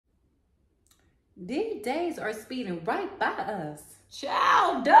These days are speeding right by us.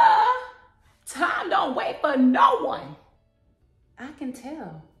 Child, duh. Time don't wait for no one. I can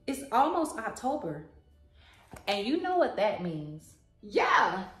tell. It's almost October. And you know what that means.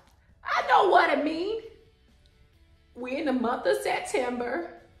 Yeah, I know what it means. We're in the month of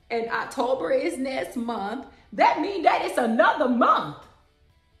September and October is next month. That means that it's another month.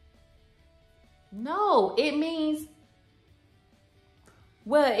 No, it means,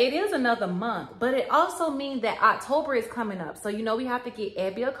 well, it is another month, but it also means that October is coming up. So, you know, we have to get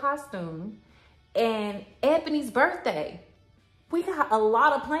Abby a costume and Ebony's birthday. We got a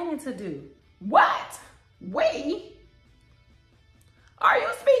lot of planning to do. What? We? Are you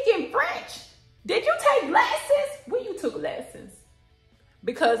speaking French? Did you take lessons? When you took lessons?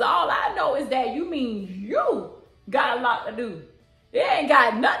 Because all I know is that you mean you got a lot to do. It ain't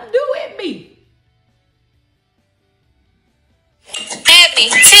got nothing to do with me.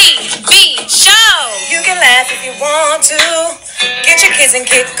 EbonyTvShow. You can laugh if you want to. Get your kids and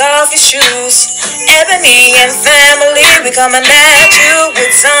kick off your shoes. Ebony and family, we coming at you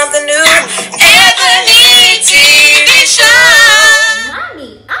with something new. EbonyTvShow.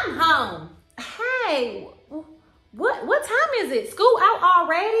 Mommy, I'm home. Hey, what time is it? School out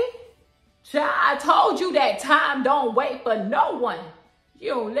already? Child, I told you that time don't wait for no one.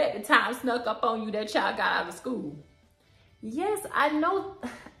 You don't let the time snuck up on you that child got out of school. Yes, I know.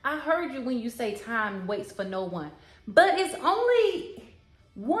 I heard you when you say time waits for no one. But it's only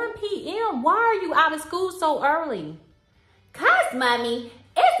 1 p.m. Why are you out of school so early? 'Cause, Mommy,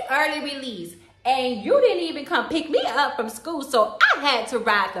 it's early release. And you didn't even come pick me up from school, so I had to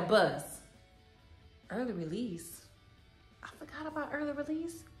ride the bus. Early release? I forgot about early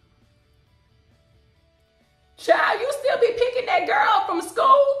release. Child, you still be picking that girl up from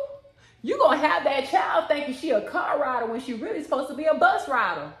school? You gonna have that child thinking she a car rider when she really supposed to be a bus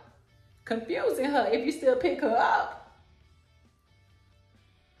rider. Confusing her if you still pick her up.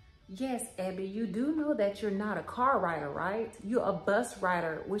 Yes, Abby, you do know that you're not a car rider, right? You're a bus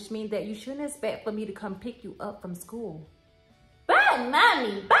rider, which means that you shouldn't expect for me to come pick you up from school. But,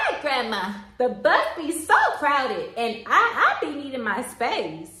 Mommy, but, Grandma, the bus be so crowded and I be needing my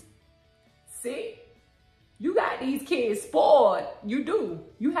space. See? You got these kids spoiled. You do.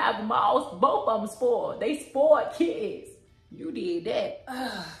 You have them all, both of them spoiled. They spoiled kids. You did that.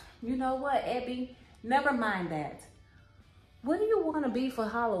 You know what, Abby? Never mind that. What do you want to be for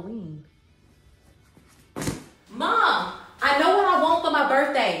Halloween? Mom, I know what I want for my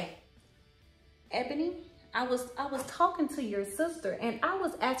birthday. Ebony, I was talking to your sister and I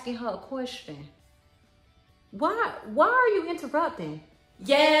was asking her a question. Why are you interrupting?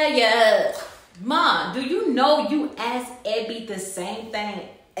 Yeah. Mom, do you know you ask Abby the same thing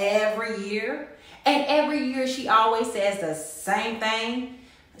every year? And every year she always says the same thing.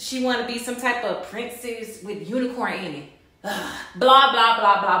 She want to be some type of princess with unicorn in it. Blah, blah,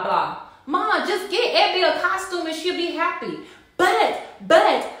 blah, blah, blah. Mom, just get Abby a costume and she'll be happy. But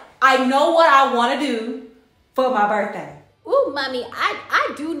I know what I want to do for my birthday. Ooh, Mommy,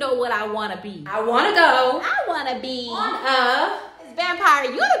 I do know what I want to be. I want to go. I want to be on a vampire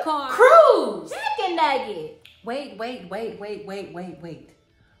unicorn cruise. Chicken nugget. Wait.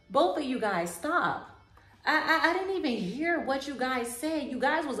 Both of you guys, stop. I didn't even hear what you guys said. You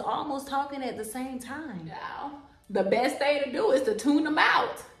guys was almost talking at the same time. Now, the best thing to do is to tune them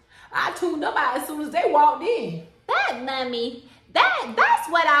out. I tuned them out as soon as they walked in. That, Mommy, that's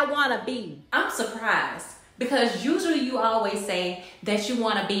what I want to be. I'm surprised because usually you always say that you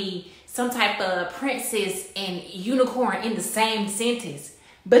want to be some type of princess and unicorn in the same sentence.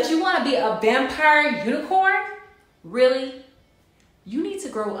 But you want to be a vampire unicorn? Really? You need to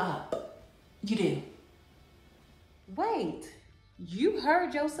grow up. You do. Wait, you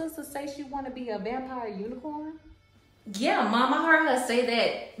heard your sister say she want to be a vampire unicorn? Yeah, Mom, I heard her say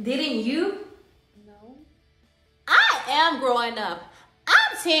that. Didn't you? No. I am growing up.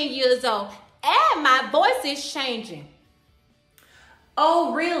 I'm 10 years old and my voice is changing.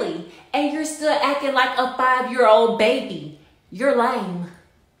 Oh, really? And you're still acting like a 5-year-old baby. You're lame.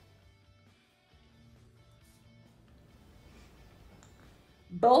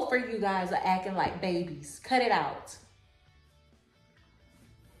 Both of you guys are acting like babies. Cut it out.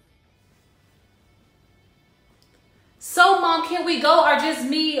 So, Mom, can we go or just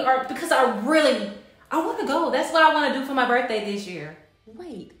me? Or because I want to go. That's what I want to do for my birthday this year.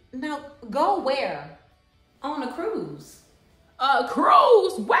 Wait, now go where? On a cruise. A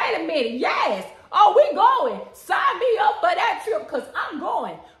cruise? Wait a minute. Yes. Oh, we going. Sign me up for that trip because I'm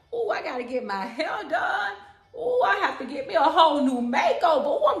going. Oh, I got to get my hair done. Oh, I have to get me a whole new makeover.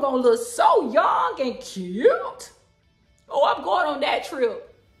 Oh, I'm going to look so young and cute. Oh, I'm going on that trip.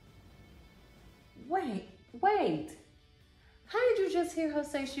 Wait. How did you just hear her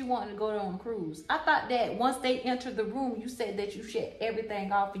say she wanted to go on a cruise? I thought that once they entered the room, you said that you shut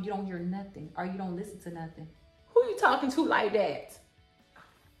everything off and you don't hear nothing or you don't listen to nothing. Who you talking to like that?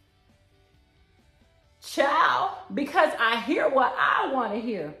 Child, because I hear what I want to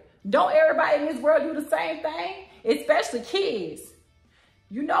hear. Don't everybody in this world do the same thing? Especially kids.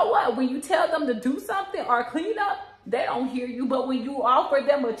 You know what? When you tell them to do something or clean up, they don't hear you. But when you offer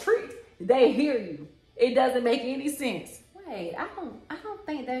them a treat, they hear you. It doesn't make any sense. Wait, I don't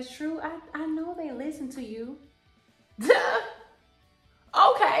think that's true. I know they listen to you.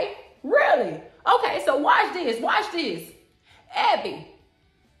 Okay, really? Okay, so watch this. Abby,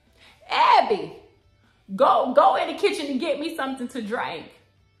 go in the kitchen and get me something to drink.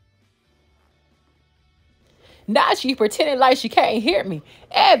 Now she pretending like she can't hear me.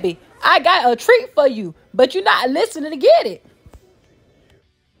 Abby, I got a treat for you, but you're not listening to get it.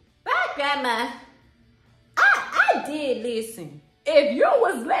 Bye, Grandma. I did listen. If you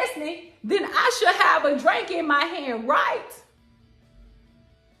was listening, then I should have a drink in my hand, right?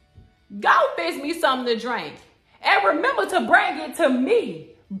 Go fix me something to drink. And remember to bring it to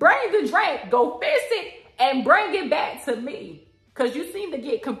me. Bring the drink, go fix it, and bring it back to me. Because you seem to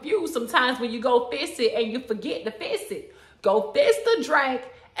get confused sometimes when you go fix it and you forget to fix it. Go fix the drink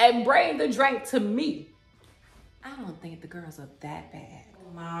and bring the drink to me. I don't think the girls are that bad.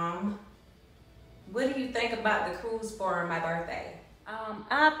 Mom, what do you think about the cruise for my birthday?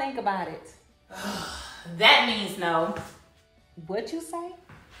 I'll think about it. That means no. What you say?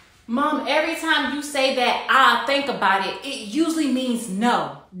 Mom, every time you say that I'll think about it, it usually means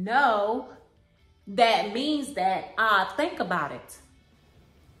no. No, that means that I'll think about it.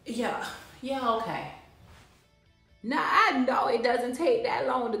 Yeah, okay. Now, I know it doesn't take that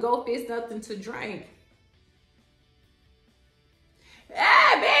long to go fix nothing to drink.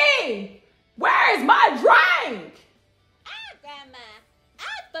 Abby, where's my drink? Grandma,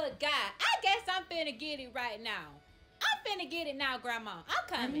 I forgot. I guess I'm finna get it right now. I'm finna get it now, Grandma. I'm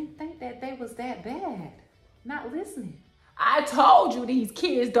coming. I didn't think that they was that bad. Not listening. I told you these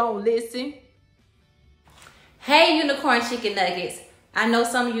kids don't listen. Hey, Unicorn Chicken Nuggets. I know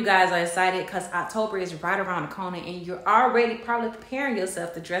some of you guys are excited because October is right around the corner and you're already probably preparing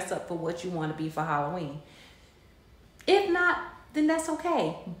yourself to dress up for what you want to be for Halloween. If not, then that's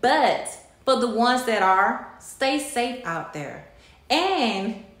okay. But for the ones that are, stay safe out there.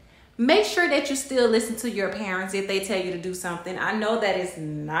 And make sure that you still listen to your parents if they tell you to do something. I know that it's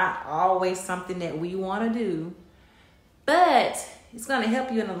not always something that we want to do, but it's going to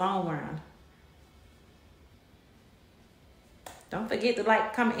help you in the long run. Don't forget to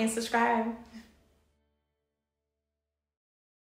like, comment, and subscribe.